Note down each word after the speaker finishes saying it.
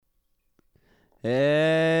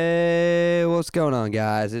Hey, what's going on,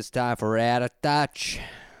 guys? It's time for Out of Touch.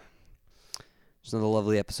 It's another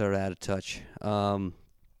lovely episode of Out of Touch. Not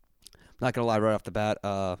gonna lie, right off the bat,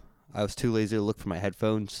 I was too lazy to look for my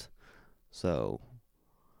headphones, so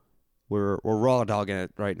we're raw dogging it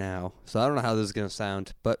right now. So I don't know how this is gonna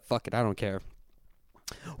sound, but fuck it, I don't care.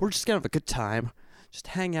 We're just gonna have a good time, just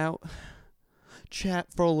hang out, chat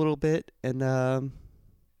for a little bit, and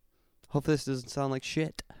hopefully this doesn't sound like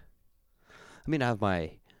shit. I mean, I have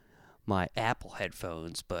my Apple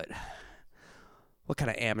headphones, but what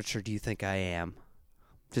kind of amateur do you think I am?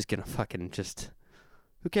 Just gonna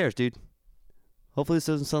who cares, dude? Hopefully this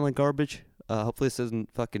doesn't sound like garbage. Hopefully this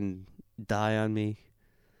doesn't fucking die on me.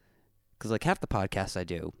 Cause like half the podcasts I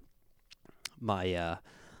do, my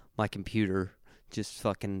computer just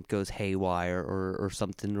fucking goes haywire or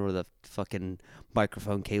something, or the fucking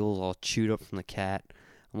microphone cable's all chewed up from the cat.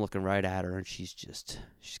 I'm looking right at her and she's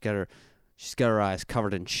got her eyes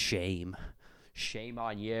covered in shame. Shame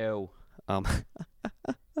on you.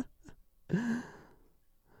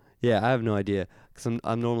 Yeah, I have no idea, because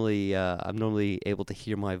I'm normally able to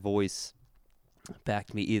hear my voice back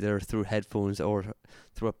to me either through headphones or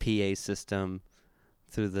through a PA system,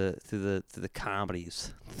 through the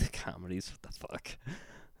comedies. The comedies, what the fuck?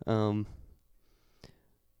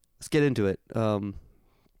 Let's get into it. Talk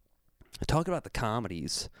about the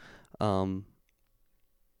comedies.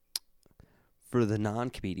 For the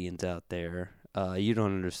non-comedians out there, you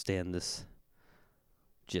don't understand this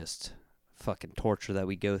just fucking torture that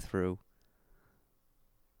we go through.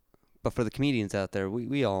 But for the comedians out there,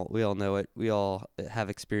 we all know it. We all have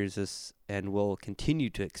experienced this and will continue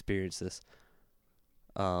to experience this.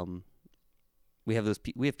 We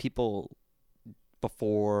have people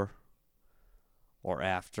before or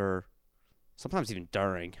after, sometimes even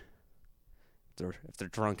during, if they're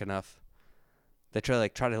drunk enough. They try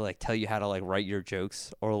to tell you how to write your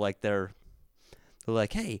jokes, or they're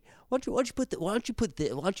like, hey, why don't you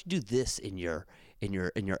do this in your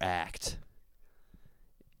act?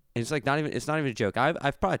 And it's not even a joke.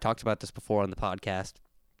 I've probably talked about this before on the podcast.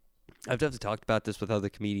 I've definitely talked about this with other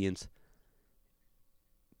comedians.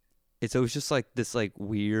 It's always just this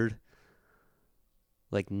weird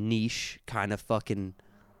niche kind of fucking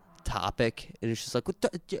topic, and it's just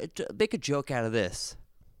make a joke out of this.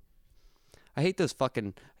 I hate those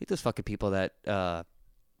fucking people that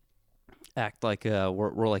act like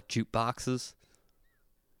we're like jukeboxes.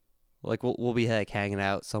 Like we'll be hanging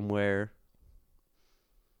out somewhere,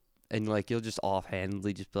 and you'll just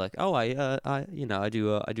offhandedly just be like, "Oh, I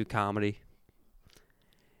do comedy,"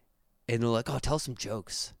 and they're like, "Oh, tell some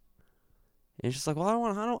jokes." And it's just like,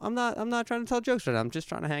 "Well, I'm not trying to tell jokes right now. I'm just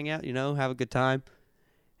trying to hang out, have a good time."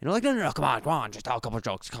 And they're like, no, come on, just tell a couple of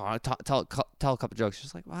jokes. Come on, tell a couple of jokes.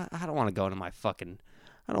 Just like, well, I don't want to go into I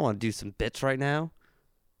don't want to do some bits right now.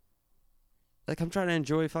 I'm trying to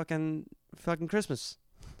enjoy fucking Christmas.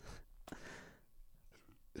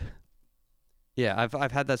 Yeah,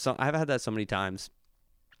 I've had that so many times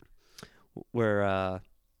where I'm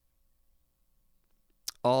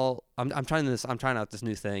trying out this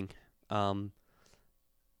new thing. Some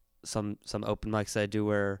open mics I do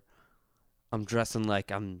where I'm dressing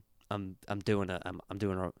like I'm doing an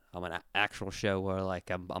actual show where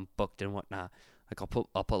I'm booked and whatnot. I'll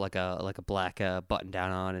put a black button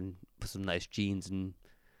down on and put some nice jeans and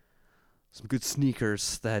some good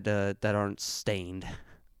sneakers that aren't stained.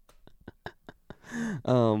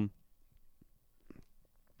 I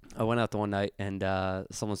went out the one night and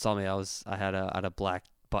someone saw me. I had a black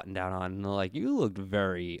button down on, and they're like, "You looked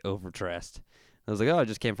very overdressed." I was like, "Oh, I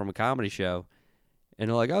just came from a comedy show." And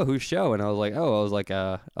they're like, "Oh, whose show?" And I was like,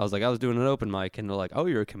 I was doing an open mic. And they're like, "Oh,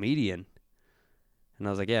 you're a comedian." And I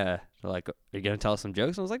was like, "Yeah." They're like, "Are you gonna tell us some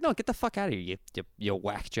jokes?" And I was like, "No, get the fuck out of here, you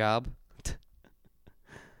whack job."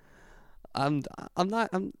 I'm not.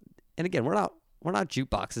 And again, we're not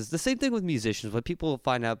jukeboxes. The same thing with musicians. When people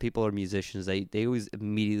find out people are musicians, they always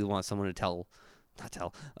immediately want someone to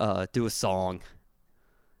do a song.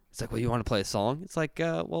 It's like, well, you want to play a song? It's like,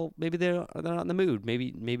 well, maybe they're not in the mood.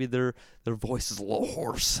 Maybe their voice is a little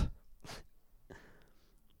hoarse.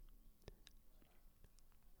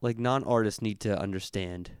 Non-artists need to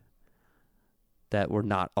understand that we're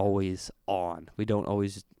not always on. We don't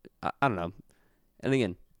always. I don't know. And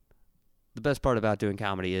again, the best part about doing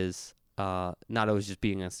comedy is not always just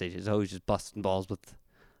being on stage. It's always just busting balls with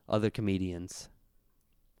other comedians.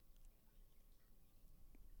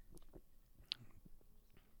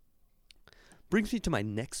 Brings me to my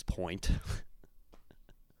next point.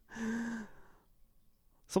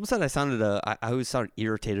 Someone said I always sound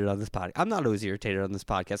irritated on this podcast. I'm not always irritated on this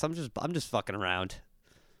podcast. I'm just fucking around.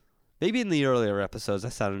 Maybe in the earlier episodes I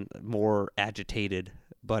sounded more agitated,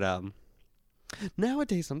 but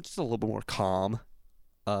nowadays I'm just a little bit more calm.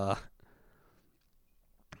 I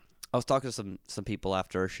was talking to some people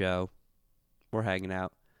after a show. We're hanging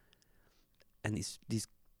out, and these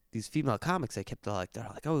female comics, they're like,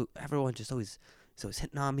 oh, everyone just always is always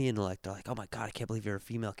hitting on me, and they're like, oh my god, I can't believe you're a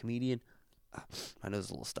female comedian. My nose is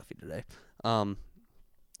a little stuffy today. I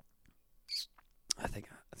think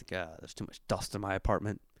there's too much dust in my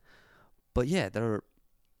apartment. But yeah, they're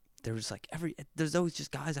just like there's always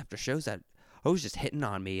just guys after shows that are always just hitting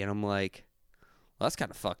on me, and I'm like, well, that's kind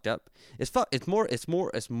of fucked up. It's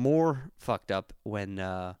more fucked up when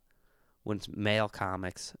it's male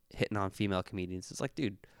comics hitting on female comedians. It's like,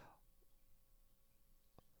 dude,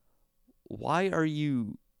 why are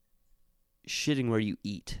you shitting where you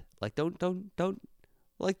eat? Like, don't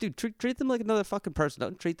like, dude, treat them like another fucking person.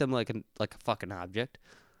 Don't treat them like a fucking object.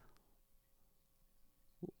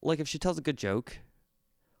 Like, if she tells a good joke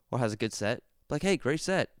or has a good set, like, hey, great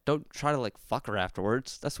set. Don't try to like fuck her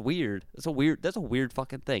afterwards. That's weird. That's a weird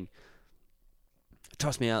fucking thing.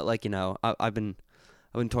 Trust me, like, I've been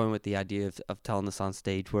toying with the idea of telling this on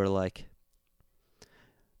stage where, like,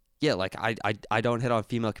 yeah, like I don't hit on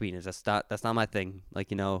female comedians. That's not my thing.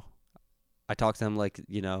 Like, I talk to them like,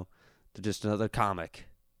 they're just another comic.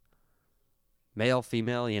 Male,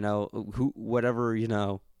 female, who, whatever,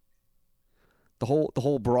 the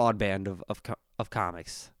whole broadband of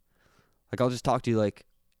comics. Like, I'll just talk to you like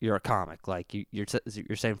you're a comic. Like, you're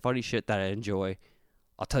saying funny shit that I enjoy.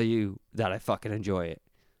 I'll tell you that I fucking enjoy it.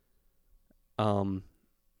 But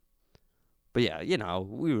yeah,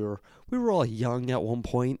 we were all young at one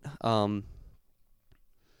point. I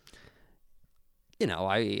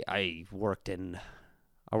worked in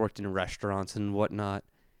restaurants and whatnot.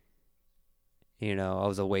 I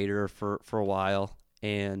was a waiter for a while,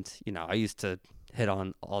 and I used to hit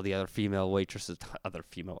on all the other female waitresses.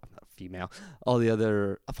 All the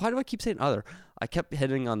other. Why do I keep saying other? I kept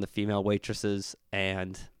hitting on the female waitresses,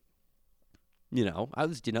 and I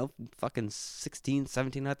was fucking 16,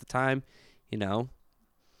 17 at the time.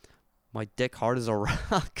 My dick hard as a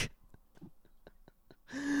rock.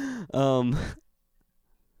 But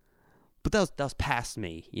that was past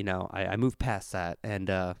me. I moved past that, and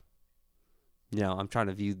I'm trying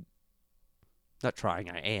to view. Not trying.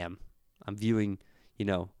 I am. I'm viewing,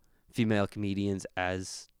 female comedians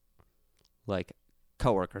as like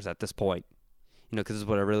coworkers at this point. Because this is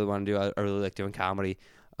what I really want to do. I really like doing comedy.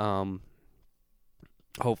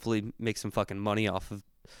 Hopefully make some fucking money off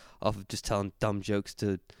of just telling dumb jokes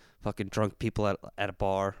to fucking drunk people at a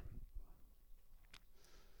bar.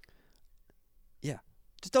 Yeah.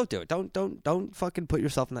 Just don't do it. Don't fucking put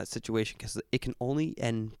yourself in that situation, because it can only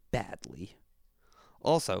end badly.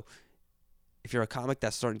 Also, if you're a comic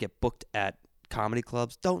that's starting to get booked at comedy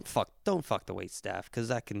clubs, don't fuck the wait staff, because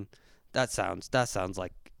that sounds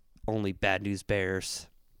like only bad news bears.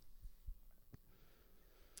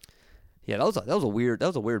 Yeah, that was a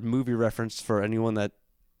weird movie reference for anyone that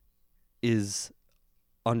is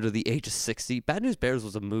under the age of 60. Bad News Bears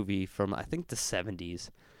was a movie from, I think, the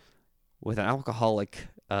 70s with an alcoholic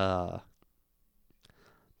Little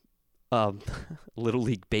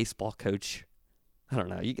League baseball coach. I don't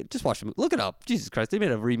know. You can just watch the movie. Look it up. Jesus Christ. They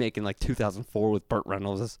made a remake in like 2004 with Burt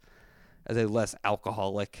Reynolds as a less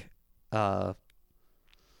alcoholic Little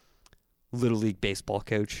League baseball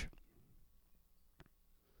coach.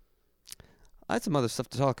 I had some other stuff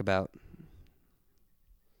to talk about.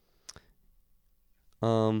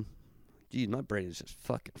 Geez, my brain is just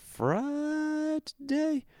fucking fried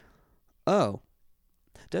today. Oh.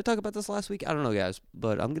 Did I talk about this last week? I don't know, guys,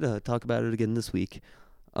 but I'm gonna talk about it again this week.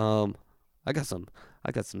 I got some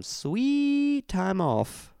sweet time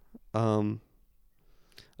off of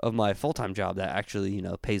my full-time job that actually,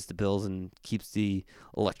 pays the bills and keeps the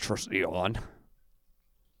electricity on.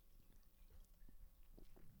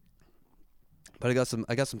 But I got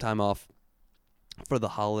some time off for the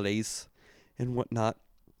holidays and whatnot.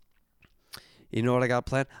 You know what I got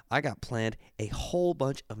planned? I got planned a whole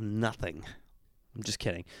bunch of nothing. I'm just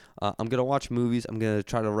kidding. I'm going to watch movies. I'm going to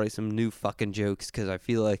try to write some new fucking jokes, because I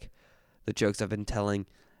feel like the jokes I've been telling,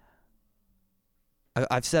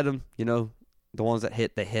 I've said them, the ones that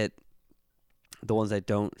hit, they hit. The ones that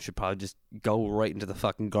don't should probably just go right into the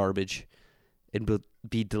fucking garbage and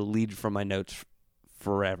be deleted from my notes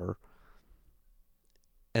forever.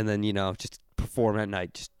 And then, just perform at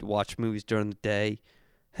night. Just watch movies during the day,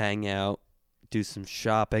 hang out, do some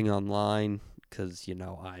shopping online, because,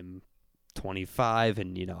 I'm 25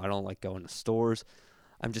 and, I don't like going to stores.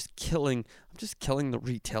 I'm just killing the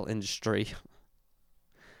retail industry.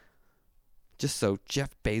 just so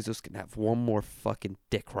Jeff Bezos can have one more fucking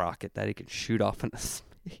dick rocket that he can shoot off into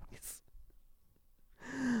space.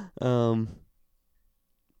 But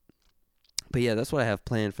yeah, that's what I have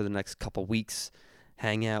planned for the next couple weeks.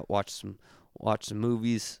 Hang out, watch some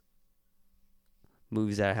movies.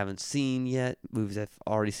 Movies that I haven't seen yet. Movies I've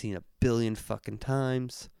already seen a billion fucking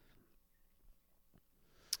times.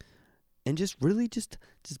 And just really just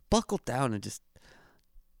buckle down and just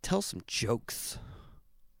tell some jokes.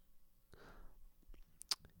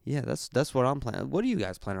 Yeah, that's what I'm planning. What are you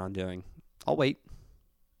guys planning on doing? I'll wait.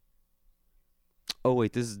 Oh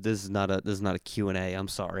wait, this is not a Q&A. I'm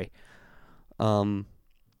sorry. I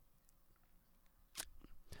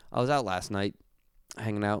was out last night,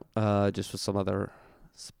 hanging out just with some other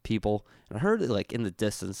people, and I heard like in the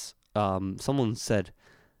distance, someone said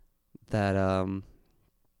that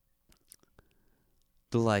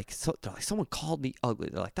they're like someone called me ugly.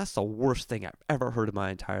 They're like, that's the worst thing I've ever heard in my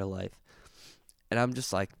entire life. And I'm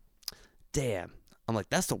just like, damn. I'm like,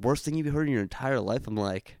 that's the worst thing you've heard in your entire life? I'm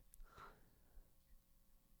like,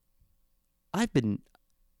 I've been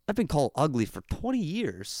called ugly for 20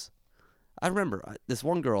 years. I remember this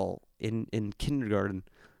one girl in kindergarten.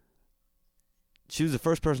 She was the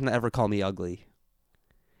first person to ever call me ugly.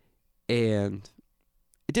 And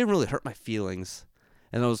it didn't really hurt my feelings.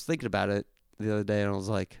 And I was thinking about it the other day, and I was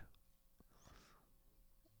like,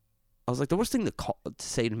 the worst thing to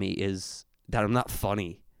say to me is that I'm not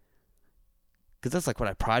funny. Because that's like what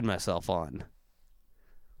I pride myself on.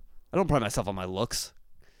 I don't pride myself on my looks.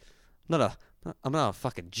 I'm not a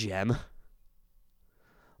fucking gem. I'm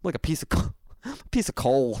like a piece of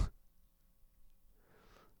coal.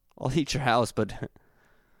 I'll heat your house, but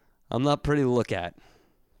I'm not pretty to look at.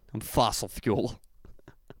 I'm fossil fuel.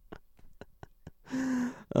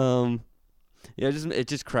 Yeah,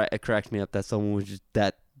 it cracked me up that someone was just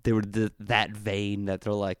that they were that vain that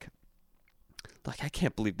they're like I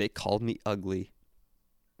can't believe they called me ugly.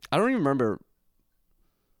 I don't even remember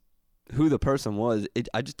who the person was.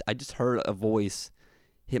 I just heard a voice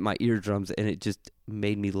hit my eardrums, and it just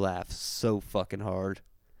made me laugh so fucking hard.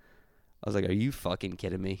 I was like, are you fucking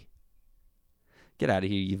kidding me? Get out of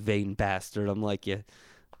here, you vain bastard. I'm like, yeah.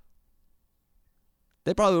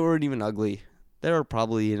 They probably weren't even ugly. They were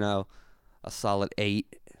probably, a solid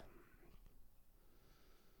 8.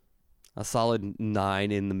 A solid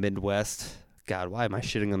 9 in the Midwest. God, why am I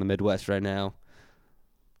shitting on the Midwest right now?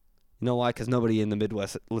 You know why? Because nobody in the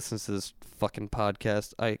Midwest listens to this fucking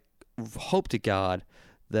podcast. I hope to God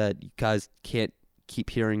that you guys can't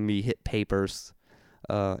keep hearing me hit papers.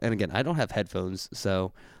 And again, I don't have headphones,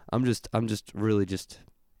 so I'm just really just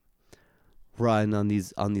riding on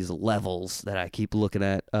these levels that I keep looking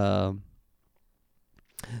at. The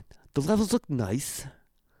levels look nice.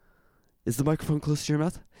 Is the microphone close to your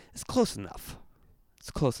mouth? It's close enough.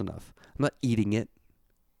 I'm not eating it.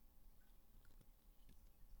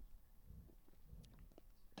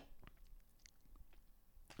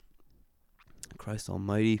 Christ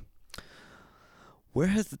almighty. Where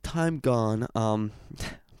has the time gone? I'm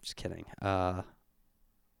just kidding. I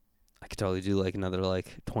could totally do like another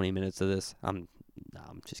 20 minutes of this. I'm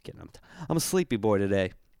just kidding. I'm a sleepy boy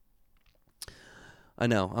today. I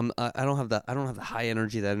know. I don't have the high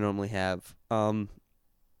energy that I normally have. I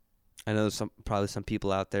know probably some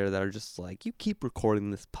people out there that are just like, you keep recording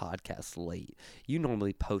this podcast late. You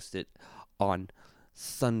normally post it on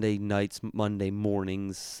Sunday nights, Monday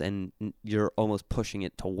mornings, and you're almost pushing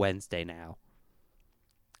it to Wednesday now.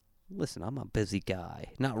 Listen, I'm a busy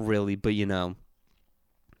guy. Not really, but I'm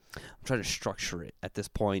trying to structure it at this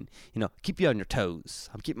point. Keep you on your toes.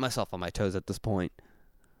 I'm keeping myself on my toes at this point.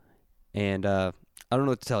 And I don't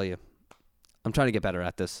know what to tell you. I'm trying to get better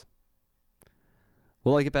at this.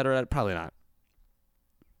 Will I get better at it? Probably not.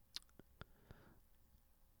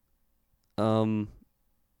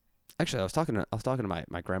 Actually, I was talking to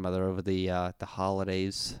my grandmother over the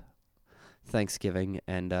holidays, Thanksgiving,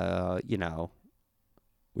 and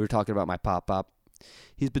we were talking about my pop.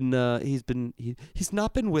 He's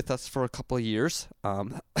not been with us for a couple of years. I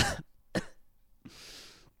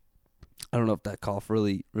don't know if that cough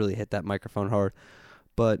really hit that microphone hard,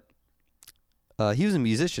 but he was a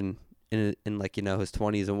musician in his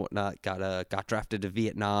 20s and whatnot. Got drafted to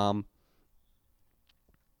Vietnam,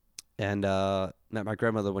 and met my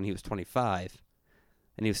grandmother when he was 25,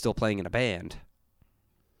 and he was still playing in a band.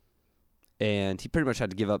 And he pretty much had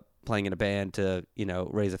to give up playing in a band to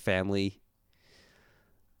raise a family.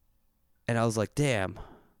 And I was like, damn. I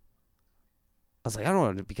was like, I don't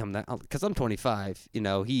want to become that, because I'm 25.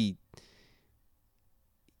 He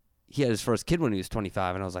had his first kid when he was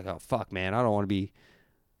 25, and I was like, oh fuck, man, I don't want to be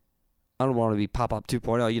I don't want to be Pop-Up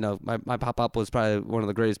 2.0. You know, my Pop-Up was probably one of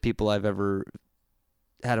the greatest people I've ever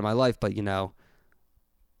had in my life, but, you know,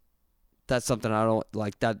 that's something I don't,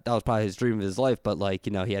 like, that was probably his dream of his life, but, like,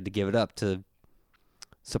 you know, he had to give it up to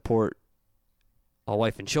support a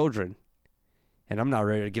wife and children. And I'm not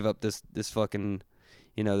ready to give up this fucking,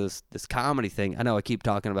 you know, this comedy thing. I know I keep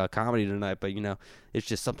talking about comedy tonight, but, you know, it's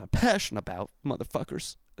just something I'm passionate about,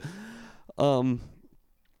 motherfuckers. But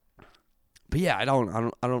yeah, I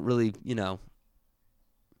don't really, you know.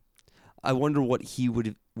 I wonder what he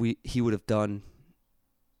would have done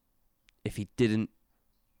if he didn't,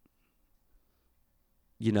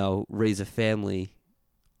 you know, raise a family,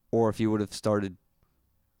 or if he would have started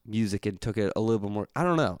music and took it a little bit more. I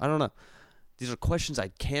don't know. These are questions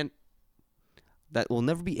that will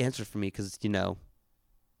never be answered for me because, you know,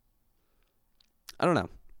 I don't know.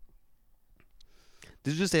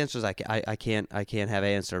 These are just answers I can't have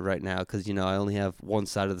answered right now because, you know, I only have one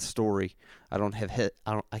side of the story. I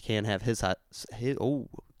can't have his side. Oh,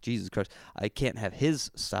 Jesus Christ! I can't have his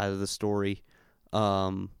side of the story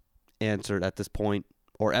answered at this point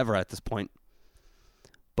or ever at this point.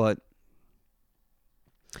 But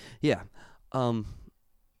yeah, I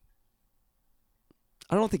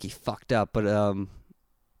don't think he fucked up, but I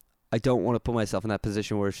don't want to put myself in that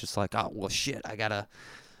position where it's just like, oh well, shit, I gotta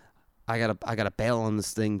bail on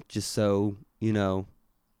this thing just so, you know,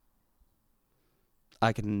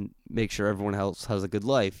 I can make sure everyone else has a good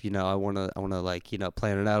life. You know, I wanna like, you know,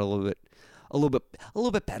 plan it out a little bit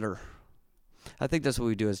better. I think that's what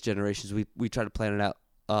we do as generations. We try to plan it out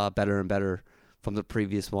better and better from the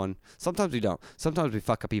previous one. Sometimes we don't. Sometimes we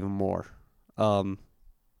fuck up even more. Now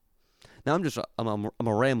I'm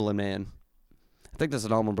a rambling man. I think that's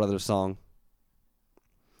an Allman Brothers song.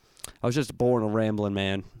 I was just born a rambling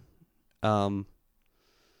man. But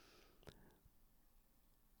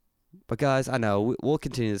guys, I know we'll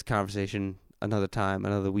continue this conversation another time,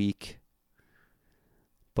 another week.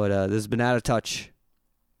 But this has been Out of Touch.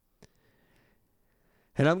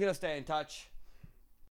 And I'm going to stay in touch.